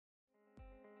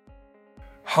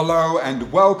Hello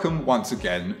and welcome once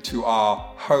again to our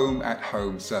Home at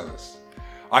Home service.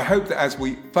 I hope that as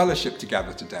we fellowship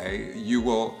together today, you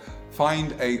will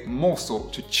find a morsel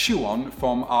to chew on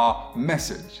from our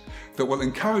message that will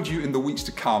encourage you in the weeks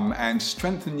to come and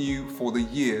strengthen you for the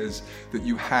years that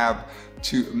you have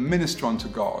to minister unto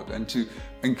God and to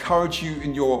encourage you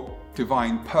in your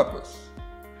divine purpose.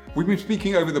 We've been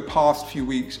speaking over the past few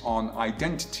weeks on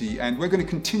identity, and we're going to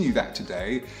continue that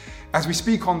today as we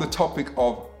speak on the topic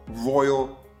of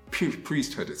royal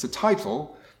priesthood. It's a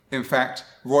title, in fact,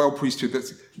 royal priesthood,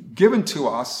 that's given to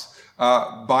us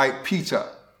by Peter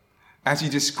as he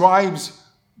describes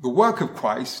the work of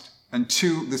Christ and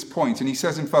to this point. And he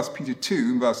says in 1 Peter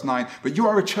 2, in verse 9, "But you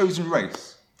are a chosen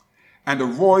race and a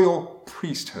royal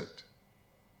priesthood."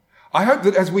 I hope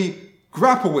that as we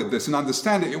grapple with this and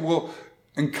understand it, it will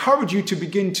encourage you to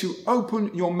begin to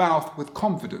open your mouth with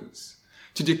confidence,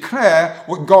 to declare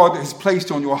what God has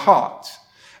placed on your heart,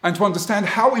 and to understand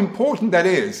how important that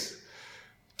is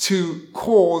to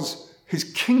cause his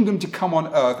kingdom to come on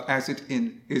earth as it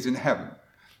is in heaven.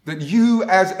 That you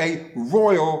as a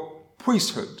royal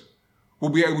priesthood will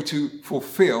be able to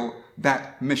fulfill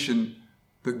that mission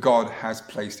that God has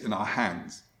placed in our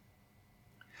hands.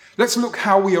 Let's look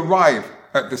how we arrive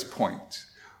at this point.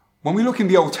 When we look in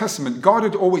the Old Testament, God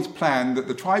had always planned that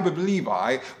the tribe of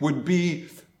Levi would be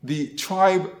the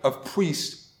tribe of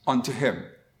priests unto him.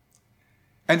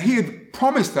 And he had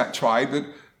promised that tribe that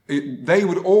they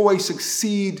would always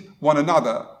succeed one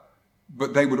another,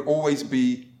 but they would always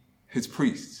be his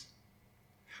priests.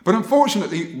 But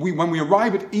unfortunately, when we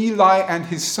arrive at Eli and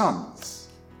his sons,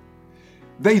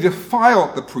 they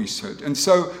defile the priesthood. And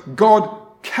so God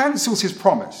cancels his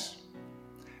promise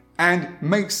and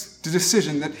makes the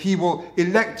decision that he will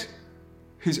elect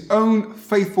his own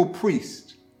faithful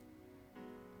priest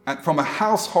and from a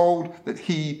household that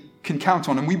he can count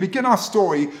on. And we begin our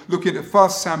story looking at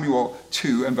 1 Samuel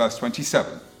 2 and verse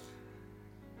 27.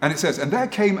 And it says, "And there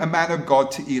came a man of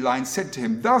God to Eli and said to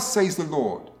him, 'Thus says the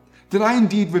Lord, did I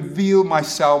indeed reveal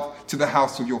myself to the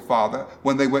house of your father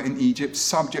when they were in Egypt,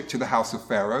 subject to the house of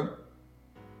Pharaoh?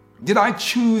 Did I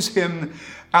choose him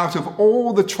out of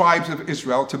all the tribes of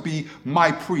Israel to be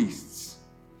my priests,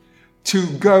 to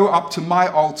go up to my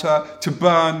altar, to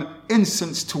burn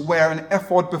incense, to wear an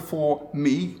ephod before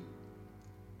me?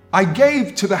 I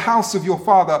gave to the house of your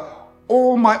father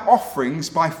all my offerings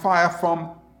by fire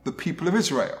from the people of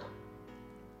Israel.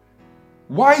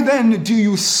 Why then do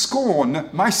you scorn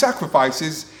my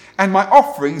sacrifices and my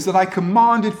offerings that I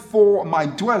commanded for my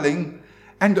dwelling,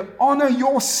 and honor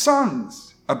your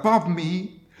sons above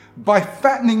me by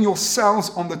fattening yourselves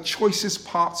on the choicest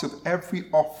parts of every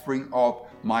offering of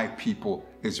my people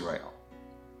Israel?'"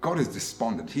 God is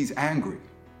despondent. He's angry.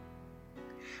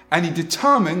 And he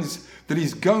determines that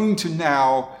he's going to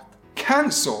now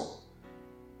cancel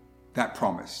that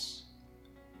promise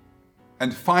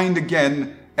and find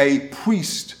again a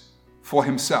priest for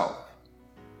himself.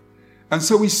 And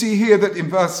so we see here that in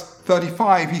verse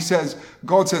 35,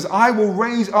 God says, "I will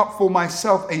raise up for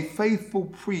myself a faithful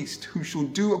priest who shall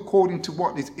do according to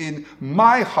what is in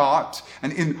my heart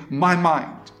and in my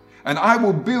mind. And I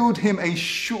will build him a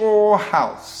sure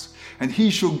house, and he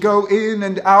shall go in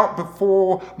and out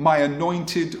before my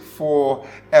anointed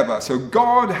forever." So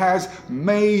God has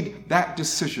made that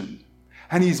decision,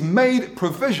 and he's made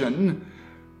provision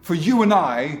for you and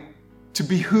I to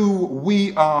be who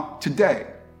we are today.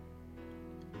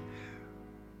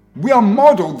 We are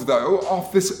modeled, though,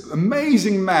 off this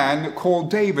amazing man called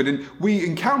David. And we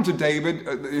encounter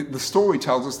David, the story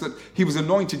tells us that he was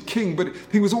anointed king, but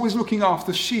he was always looking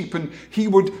after sheep, and he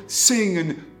would sing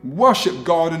and worship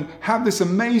God and have this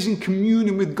amazing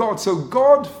communion with God. So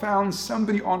God found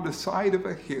somebody on the side of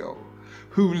a hill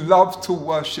who loved to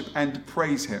worship and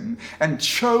praise him, and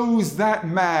chose that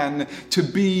man to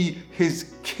be his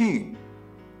king.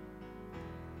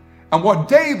 And what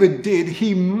David did,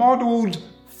 he modeled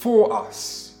for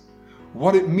us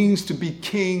what it means to be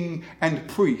king and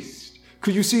priest.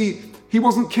 Because you see, he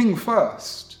wasn't king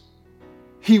first.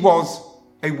 He was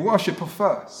a worshipper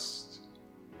first.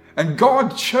 And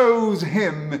God chose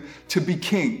him to be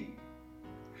king.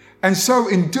 And so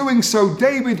in doing so,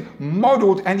 David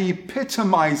modeled and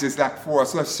epitomizes that for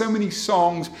us. There's so many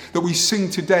songs that we sing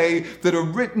today that are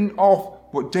written off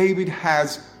what David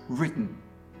has written.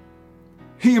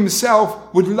 He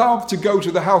himself would love to go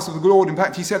to the house of the Lord. In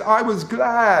fact, he said, "I was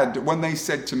glad when they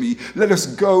said to me, 'Let us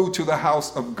go to the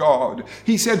house of God.'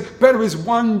 He said, 'Better is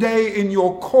one day in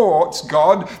your courts,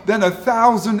 God, than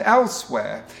 1,000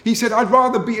 elsewhere.' He said, 'I'd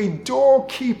rather be a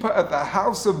doorkeeper at the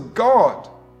house of God.'"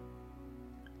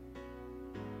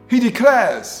 He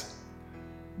declares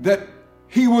that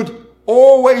he would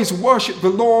always worshiped the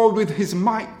Lord with his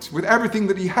might, with everything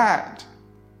that he had.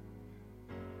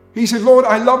 He said, Lord,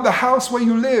 I love the house where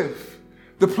you live,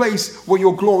 the place where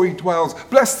your glory dwells.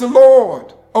 Bless the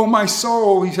Lord, O my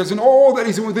soul, he says, and all that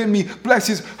is within me, bless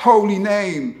his holy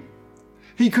name.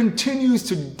 He continues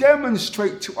to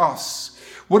demonstrate to us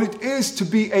what it is to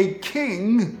be a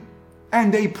king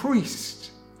and a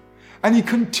priest. And he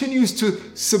continues to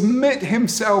submit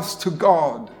himself to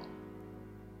God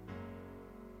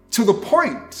to the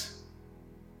point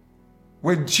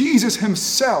where Jesus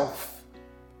himself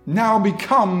now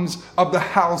becomes of the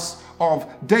house of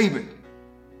David.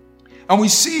 And we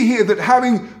see here that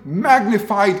having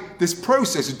magnified this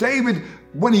process, David,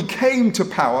 when he came to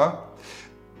power,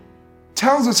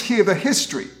 tells us here the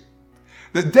history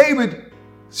that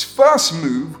David's first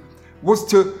move was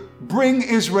to bring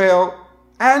Israel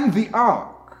and the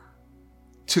ark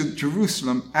to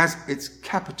Jerusalem as its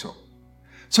capital.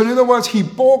 So in other words, he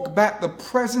brought back the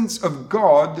presence of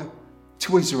God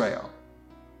to Israel,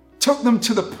 took them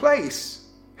to the place,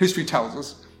 history tells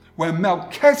us, where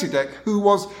Melchizedek, who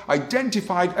was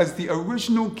identified as the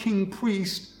original king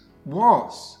priest,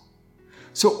 was.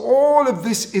 So all of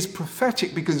this is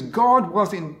prophetic because God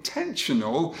was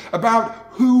intentional about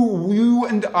who you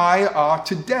and I are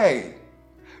today.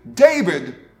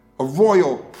 David, a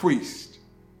royal priest.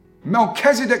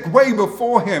 Melchizedek, way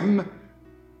before him,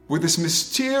 with this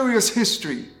mysterious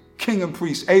history, king and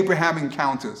priest, Abraham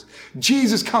encounters.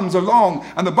 Jesus comes along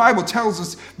and the Bible tells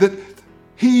us that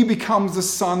he becomes the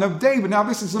son of David. Now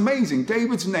this is amazing.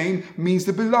 David's name means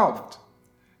the beloved.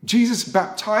 Jesus,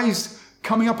 baptized,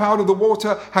 coming up out of the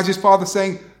water, has his father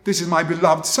saying, this is my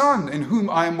beloved son in whom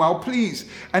I am well pleased.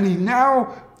 And he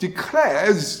now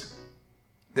declares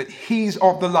that he's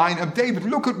of the line of David.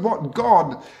 Look at what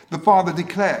God the Father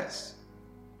declares.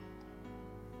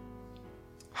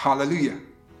 Hallelujah.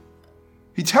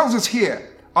 He tells us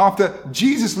here, after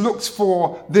Jesus looks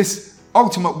for this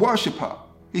ultimate worshipper,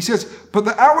 he says, but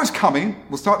the hour is coming,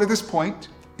 we'll start at this point,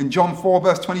 in John 4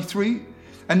 verse 23,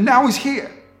 and now is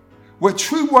here, where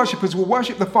true worshippers will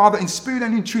worship the Father in spirit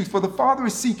and in truth, for the Father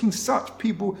is seeking such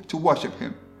people to worship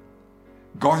him.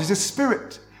 God is a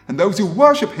spirit, and those who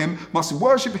worship him must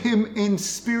worship him in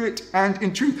spirit and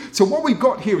in truth. So what we've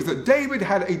got here is that David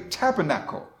had a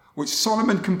tabernacle, which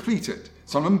Solomon completed.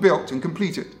 Solomon built and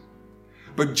completed.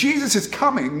 But Jesus is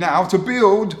coming now to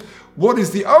build what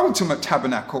is the ultimate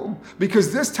tabernacle,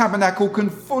 because this tabernacle can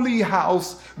fully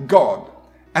house God,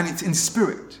 and it's in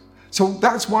spirit. So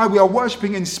that's why we are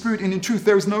worshiping in spirit and in truth.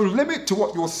 There is no limit to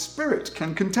what your spirit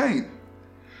can contain.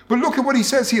 But look at what he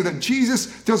says here, that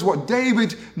Jesus does what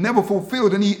David never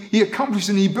fulfilled, and he accomplishes,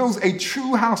 and he builds a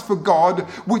true house for God,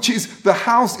 which is the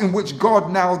house in which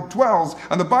God now dwells.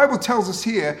 And the Bible tells us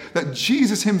here that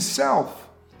Jesus himself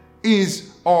is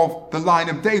of the line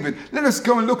of David. Let us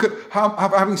go and look at how,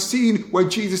 having seen where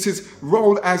Jesus'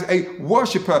 role as a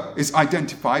worshipper is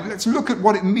identified, let's look at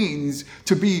what it means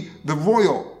to be the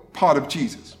royal part of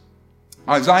Jesus.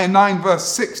 Isaiah 9 verse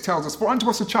 6 tells us, for unto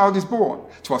us a child is born,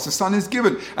 to us a son is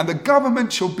given, and the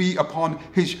government shall be upon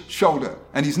his shoulder,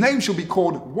 and his name shall be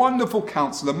called Wonderful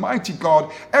Counselor, Mighty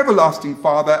God, Everlasting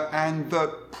Father, and the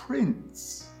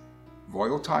Prince,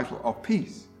 royal title, of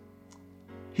Peace.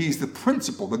 He's the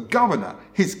principal, the governor.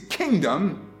 His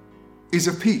kingdom is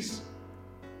of peace.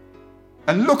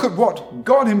 And look at what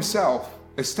God himself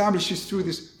establishes through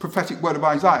this prophetic word of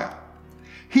Isaiah.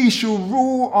 He shall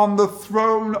rule on the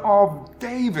throne of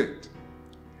David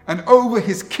and over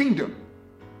his kingdom,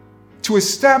 to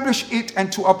establish it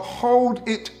and to uphold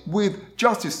it with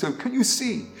justice. So can you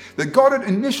see that God had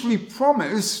initially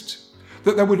promised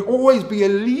that there would always be a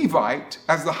Levite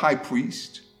as the high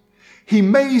priest? He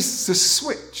makes the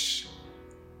switch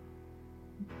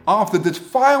after the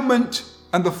defilement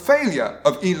and the failure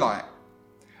of Eli,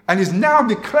 and is now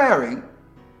declaring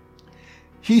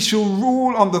he shall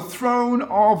rule on the throne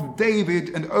of David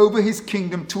and over his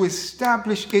kingdom, to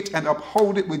establish it and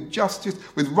uphold it with justice,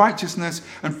 with righteousness,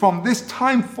 and from this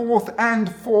time forth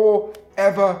and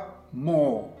forevermore.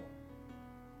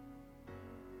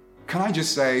 Can I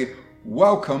just say,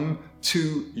 welcome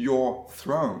to your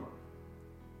throne.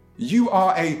 You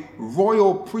are a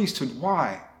royal priesthood.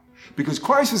 Why? Because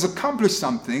Christ has accomplished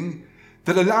something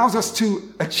that allows us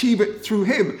to achieve it through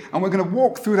him. And we're going to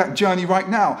walk through that journey right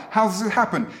now. How does it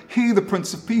happen? He, the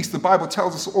Prince of Peace, the Bible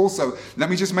tells us also.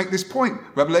 Let me just make this point.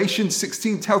 Revelation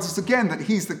 16 tells us again that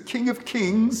he's the King of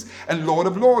Kings and Lord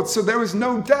of Lords. So there is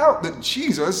no doubt that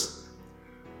Jesus,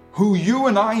 who you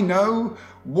and I know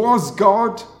was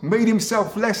God, made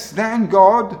himself less than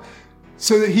God,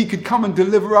 so that he could come and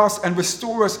deliver us and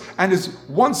restore us, and has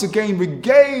once again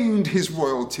regained his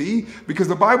royalty, because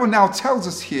the Bible now tells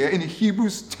us here in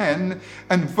Hebrews 10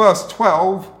 and verse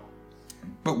 12,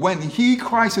 but when he,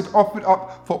 Christ, had offered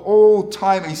up for all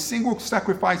time a single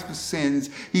sacrifice for sins,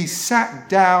 he sat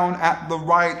down at the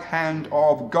right hand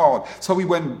of God. So he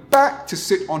went back to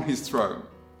sit on his throne.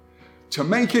 To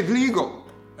make it legal,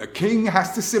 a king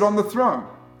has to sit on the throne.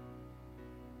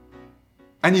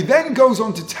 And he then goes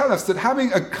on to tell us that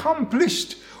having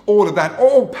accomplished all of that,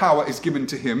 all power is given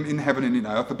to him in heaven and in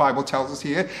earth, the Bible tells us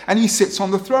here, and he sits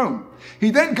on the throne. He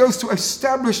then goes to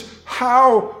establish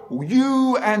how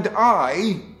you and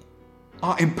I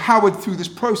are empowered through this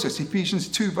process. Ephesians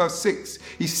 2 verse 6.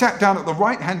 He sat down at the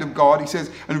right hand of God, he says,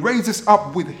 and raised us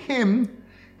up with him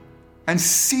and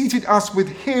seated us with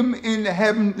him in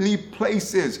heavenly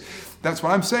places. That's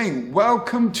what I'm saying.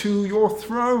 Welcome to your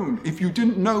throne. If you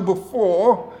didn't know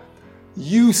before,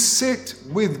 you sit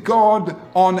with God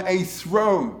on a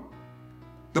throne.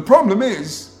 The problem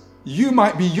is, you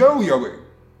might be yo-yoing.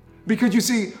 Because you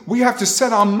see, we have to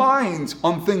set our minds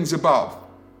on things above.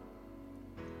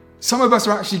 Some of us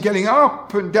are actually getting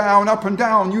up and down, up and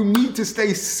down. You need to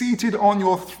stay seated on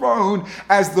your throne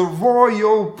as the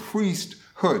royal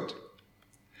priesthood.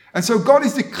 And so God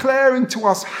is declaring to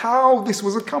us how this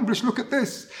was accomplished. Look at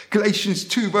this. Galatians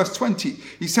 2 verse 20.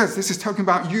 He says, this is talking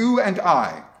about you and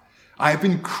I. I have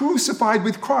been crucified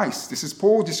with Christ. This is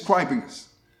Paul describing us.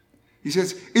 He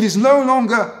says, it is no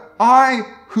longer I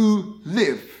who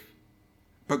live,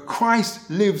 but Christ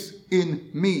lives in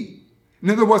me. In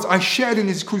other words, I shared in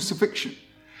his crucifixion.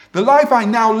 The life I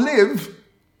now live,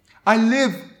 I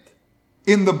live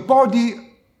in the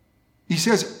body. He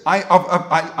says, I'm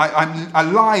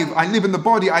alive, I live in the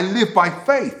body, I live by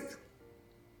faith.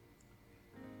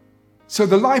 So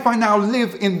the life I now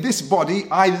live in this body,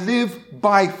 I live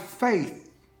by faith.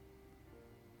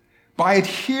 By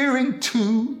adhering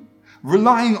to,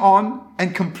 relying on,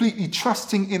 and completely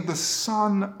trusting in the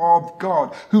Son of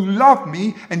God, who loved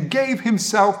me and gave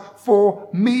himself for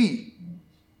me.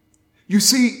 You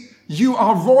see, you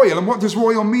are royal. And what does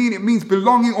royal mean? It means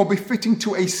belonging or befitting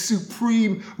to a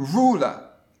supreme ruler.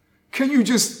 Can you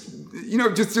just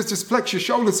flex your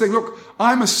shoulders and say, look,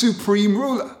 I'm a supreme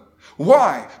ruler.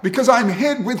 Why? Because I'm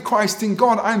hid with Christ in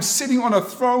God. I'm sitting on a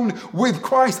throne with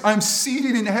Christ. I'm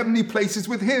seated in heavenly places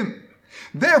with him.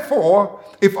 Therefore,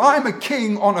 if I'm a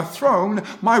king on a throne,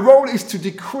 my role is to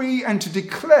decree and to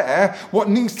declare what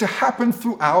needs to happen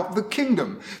throughout the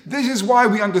kingdom. This is why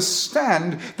we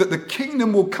understand that the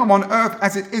kingdom will come on earth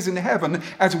as it is in heaven,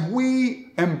 as we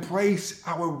embrace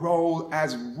our role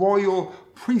as royal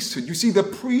priesthood. You see, the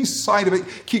priest side of it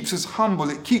keeps us humble,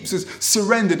 it keeps us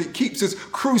surrendered, it keeps us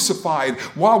crucified.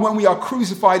 While when we are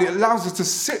crucified, it allows us to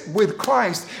sit with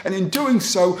Christ, and in doing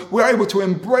so, we're able to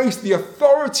embrace the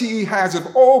authority he has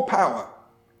of all power.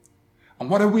 And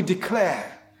what do we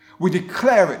declare? We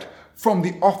declare it from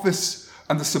the office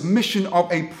and the submission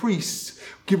of a priest,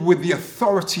 given with the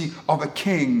authority of a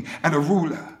king and a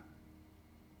ruler.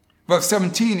 Verse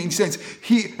 17, he says,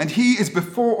 he is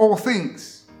before all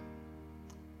things.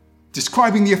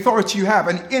 Describing the authority you have,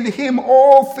 and in him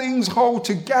all things hold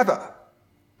together.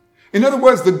 In other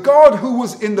words, the God who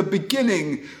was in the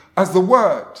beginning as the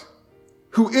Word,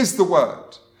 who is the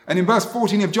Word, and in verse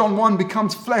 14 of John 1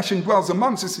 becomes flesh and dwells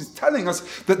amongst us, is telling us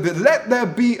that the let there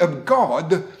be of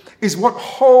God is what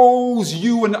holds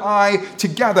you and I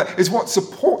together, is what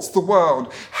supports the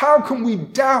world. How can we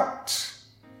doubt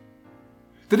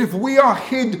that if we are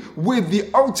hid with the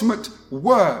ultimate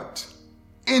Word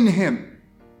in him,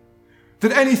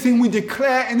 that anything we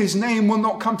declare in his name will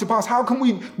not come to pass? How can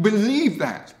we believe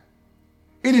that?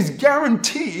 It is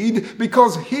guaranteed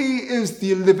because he is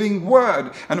the living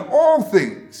word, and all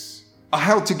things are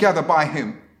held together by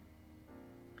him.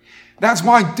 That's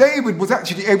why David was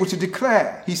actually able to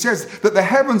declare. He says that the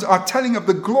heavens are telling of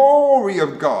the glory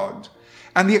of God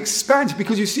and the expanse,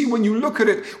 because you see, when you look at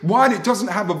it, while it doesn't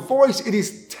have a voice, it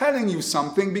is telling you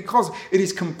something because it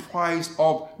is comprised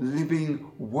of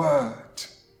living word.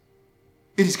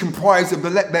 It is comprised of the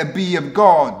let there be of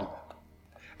God.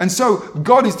 And so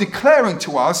God is declaring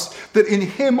to us that in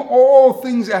him all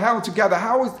things are held together.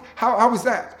 How is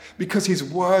that? Because his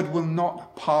word will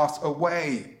not pass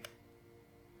away.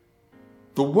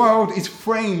 The world is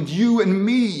framed, you and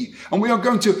me. And we are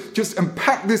going to just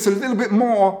unpack this a little bit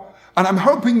more. And I'm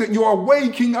hoping that you are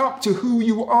waking up to who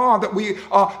you are, that we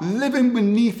are living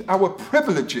beneath our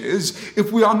privileges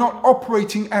if we are not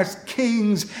operating as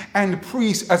kings and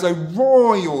priests, as a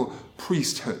royal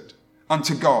priesthood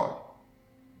unto God.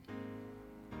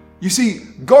 You see,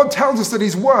 God tells us that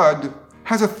his word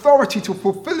has authority to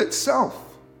fulfill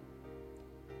itself.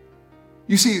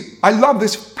 You see, I love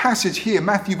this passage here.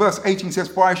 Matthew verse 18 says,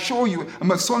 "For I assure you and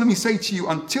most solemnly say to you,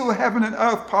 until heaven and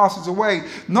earth passes away,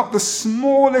 not the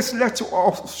smallest letter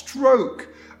or stroke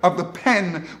of the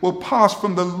pen will pass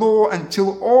from the law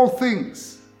until all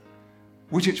things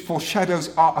which it foreshadows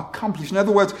are accomplished." In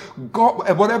other words,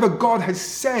 God, whatever God has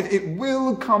said, it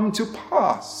will come to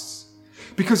pass,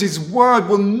 because his word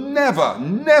will never,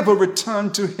 never return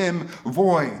to him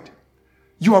void.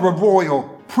 You are a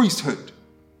royal priesthood.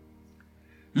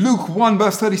 Luke 1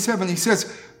 verse 37, he says,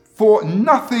 "For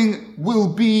nothing will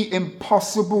be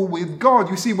impossible with God."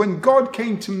 You see, when God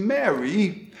came to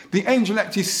Mary, the angel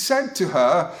actually said to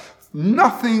her,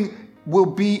 nothing will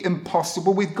be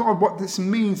impossible with God. What this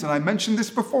means, and I mentioned this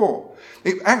before,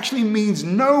 it actually means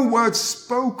no word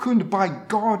spoken by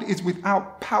God is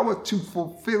without power to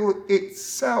fulfill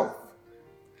itself.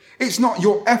 It's not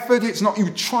your effort, it's not you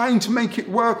trying to make it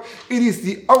work, it is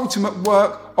the ultimate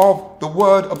work of the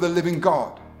word of the living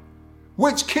God.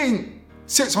 Which king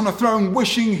sits on a throne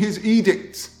wishing his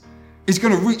edict is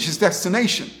going to reach his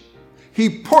destination? He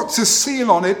puts a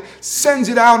seal on it, sends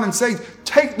it out and says,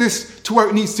 take this to where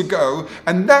it needs to go,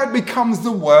 and that becomes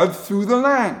the word through the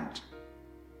land.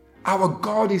 Our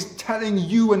God is telling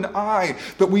you and I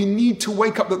that we need to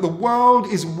wake up, that the world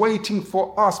is waiting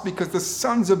for us, because the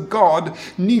sons of God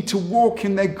need to walk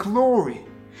in their glory.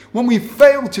 When we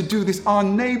fail to do this, our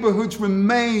neighborhoods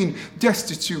remain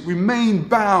destitute, remain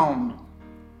bound.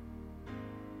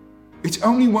 It's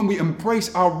only when we embrace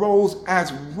our roles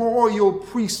as royal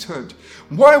priesthood.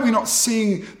 Why are we not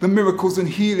seeing the miracles and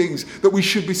healings that we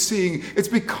should be seeing? It's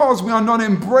because we are not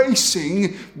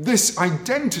embracing this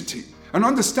identity and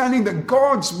understanding that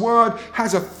God's word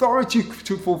has authority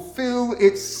to fulfill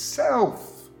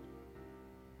itself.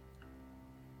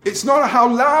 It's not how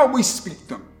loud we speak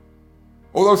them.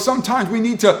 Although sometimes we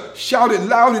need to shout it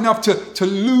loud enough to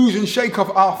lose and shake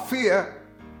off our fear,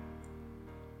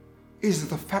 is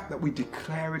the fact that we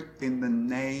declare it in the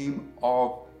name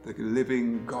of the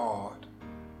living God.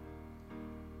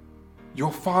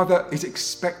 Your Father is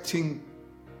expecting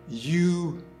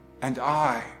you and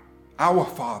I, our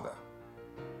Father,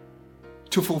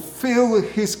 to fulfill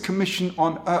his commission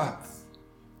on earth.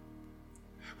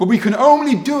 But we can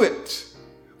only do it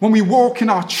when we walk in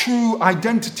our true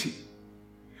identity,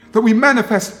 that we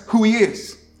manifest who he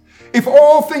is. If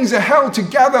all things are held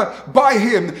together by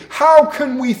him, how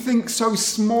can we think so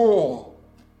small?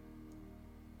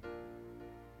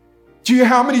 Do you hear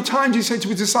how many times he said to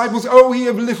his disciples, "Oh, ye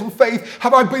of little faith,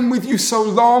 have I been with you so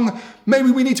long?"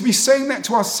 Maybe we need to be saying that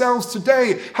to ourselves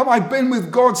today. Have I been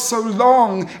with God so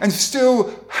long and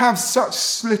still have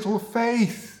such little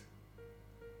faith?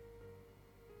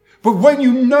 But when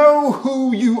you know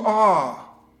who you are,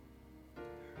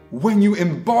 when you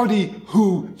embody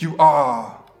who you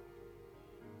are,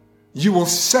 you will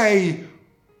say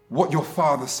what your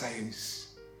Father says.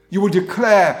 You will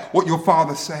declare what your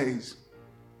Father says.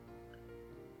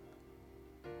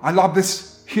 I love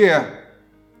this here,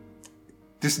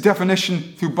 this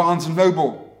definition through Barnes &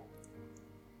 Noble.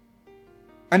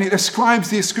 And it ascribes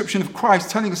the ascription of Christ,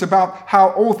 telling us about how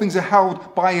all things are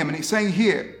held by him. And it's saying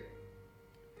here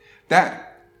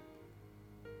that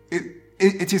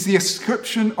it is the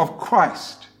ascription of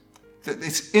Christ, that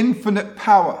this infinite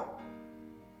power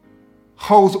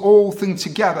holds all things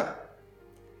together.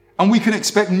 And we can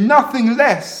expect nothing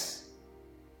less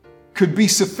could be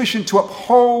sufficient to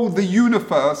uphold the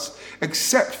universe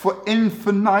except for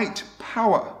infinite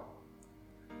power.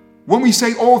 When we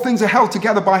say all things are held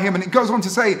together by him, and it goes on to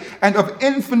say, and of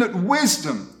infinite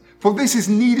wisdom, for this is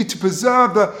needed to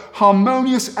preserve the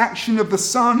harmonious action of the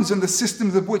suns and the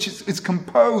systems of which it's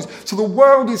composed. So the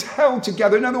world is held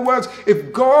together. In other words,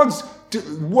 if God's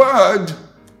word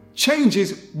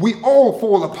changes, we all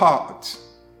fall apart.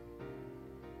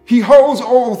 He holds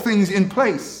all things in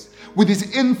place with his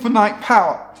infinite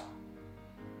power.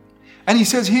 And he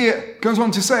says here, goes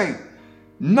on to say,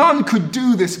 none could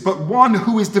do this but one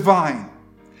who is divine.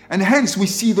 And hence we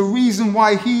see the reason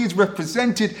why he is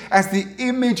represented as the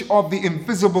image of the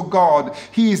invisible God.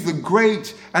 He is the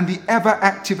great and the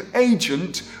ever-active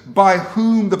agent by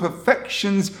whom the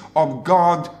perfections of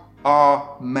God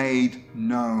are made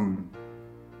known.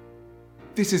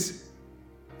 This is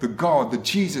the God, the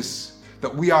Jesus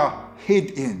that we are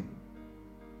hid in.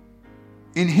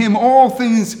 In him all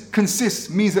things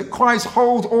consist, means that Christ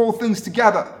holds all things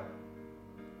together.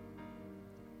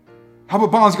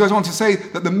 Howard Barnes goes on to say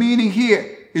that the meaning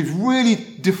here is really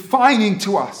defining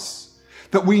to us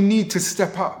that we need to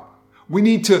step up. We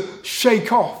need to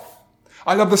shake off.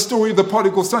 I love the story of the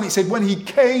prodigal son. He said, when he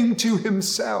came to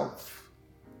himself.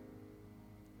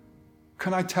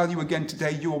 Can I tell you again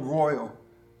today, you're royal.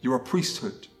 You're a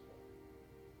priesthood.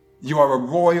 You are a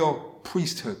royal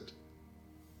priesthood.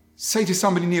 Say to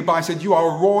somebody nearby, said, you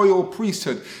are a royal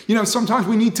priesthood. You know, sometimes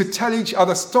we need to tell each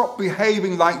other, stop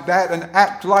behaving like that and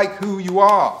act like who you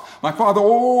are. My father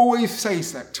always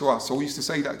says that to us, or used to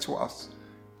say that to us.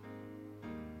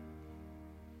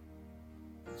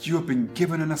 You have been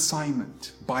given an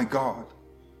assignment by God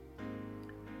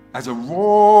as a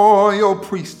royal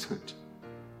priesthood,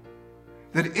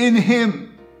 that in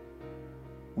him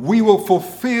we will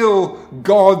fulfill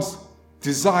God's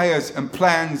desires and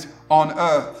plans on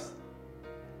earth.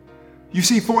 You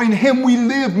see, for in him we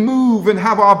live, move, and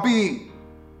have our being.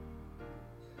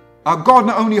 Our God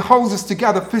not only holds us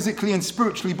together physically and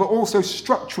spiritually, but also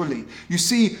structurally. You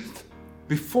see,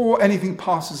 before anything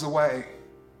passes away,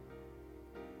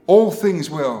 all things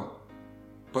will,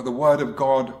 but the word of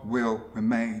God will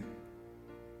remain.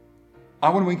 I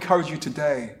want to encourage you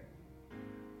today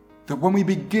that when we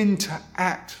begin to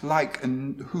act like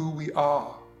who we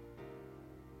are,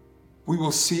 we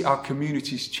will see our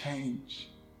communities change.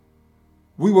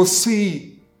 We will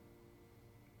see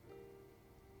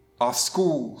our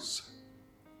schools,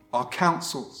 our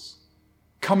councils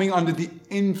coming under the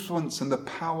influence and the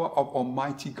power of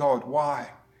Almighty God. Why?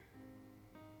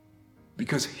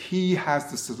 Because he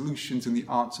has the solutions and the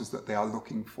answers that they are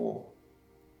looking for.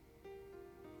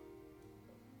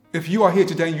 If you are here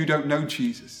today and you don't know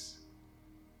Jesus,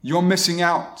 you're missing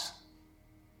out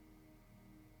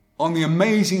on the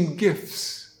amazing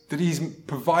gifts that he's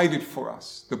provided for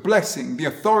us, the blessing, the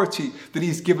authority that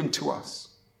he's given to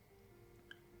us.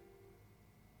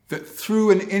 That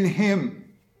through and in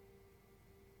him,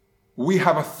 we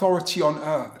have authority on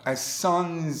earth as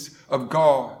sons of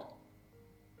God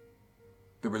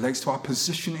that relates to our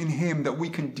position in him, that we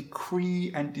can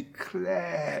decree and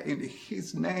declare in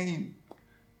his name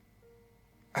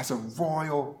as a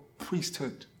royal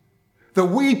priesthood. That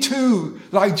we too,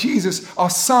 like Jesus, are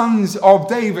sons of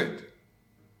David.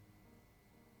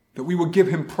 That we will give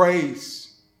him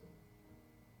praise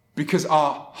because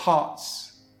our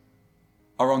hearts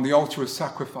are on the altar of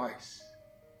sacrifice.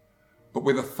 But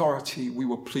with authority, we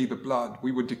will plead the blood.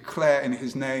 We will declare in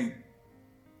his name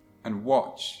and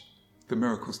watch the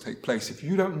miracles take place. If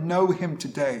you don't know him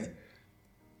today,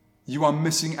 you are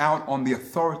missing out on the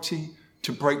authority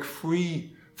to break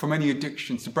free from any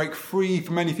addictions, to break free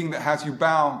from anything that has you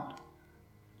bound.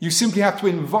 You simply have to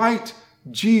invite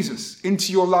Jesus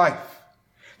into your life,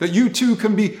 that you too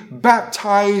can be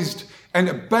baptized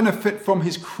and benefit from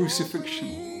his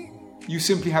crucifixion. You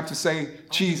simply have to say,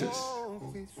 Jesus,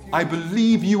 I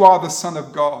believe you are the Son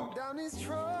of God.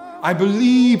 I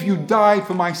believe you died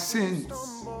for my sins.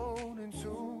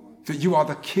 That you are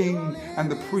the King and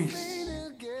the priest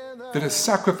that has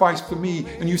sacrificed for me.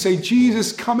 And you say,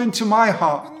 Jesus, come into my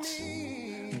heart.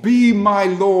 Be my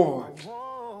Lord.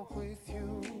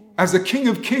 As the King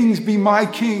of Kings, be my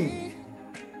King.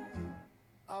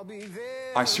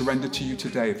 I surrender to you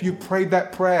today. If you prayed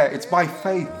that prayer, it's by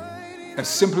faith. As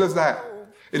simple as that.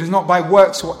 It is not by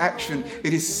works or action.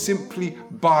 It is simply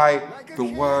by the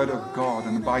word of God.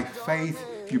 And by faith,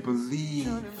 you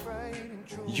believe.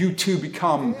 You too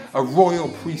become a royal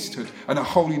priesthood and a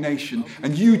holy nation.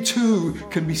 And you too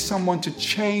can be someone to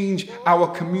change our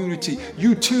community.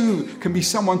 You too can be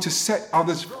someone to set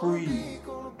others free.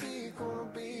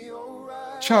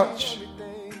 Church,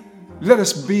 let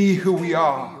us be who we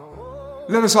are.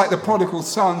 Let us, like the prodigal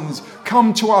sons,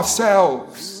 come to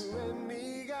ourselves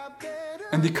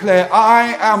and declare,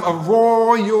 I am a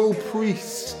royal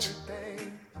priest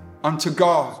unto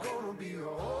God,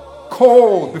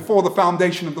 called before the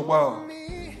foundation of the world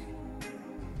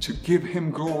to give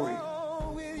him glory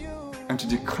and to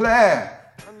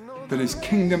declare that his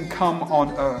kingdom come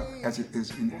on earth as it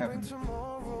is in heaven.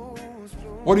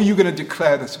 What are you going to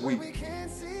declare this week?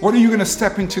 What are you going to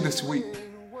step into this week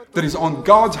that is on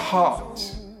God's heart?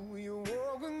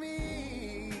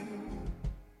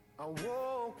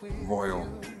 Royal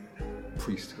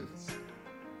priesthoods.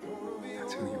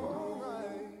 That's who you are.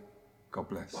 God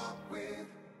bless.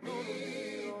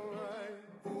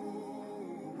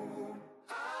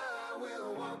 I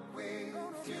will walk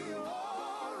with you.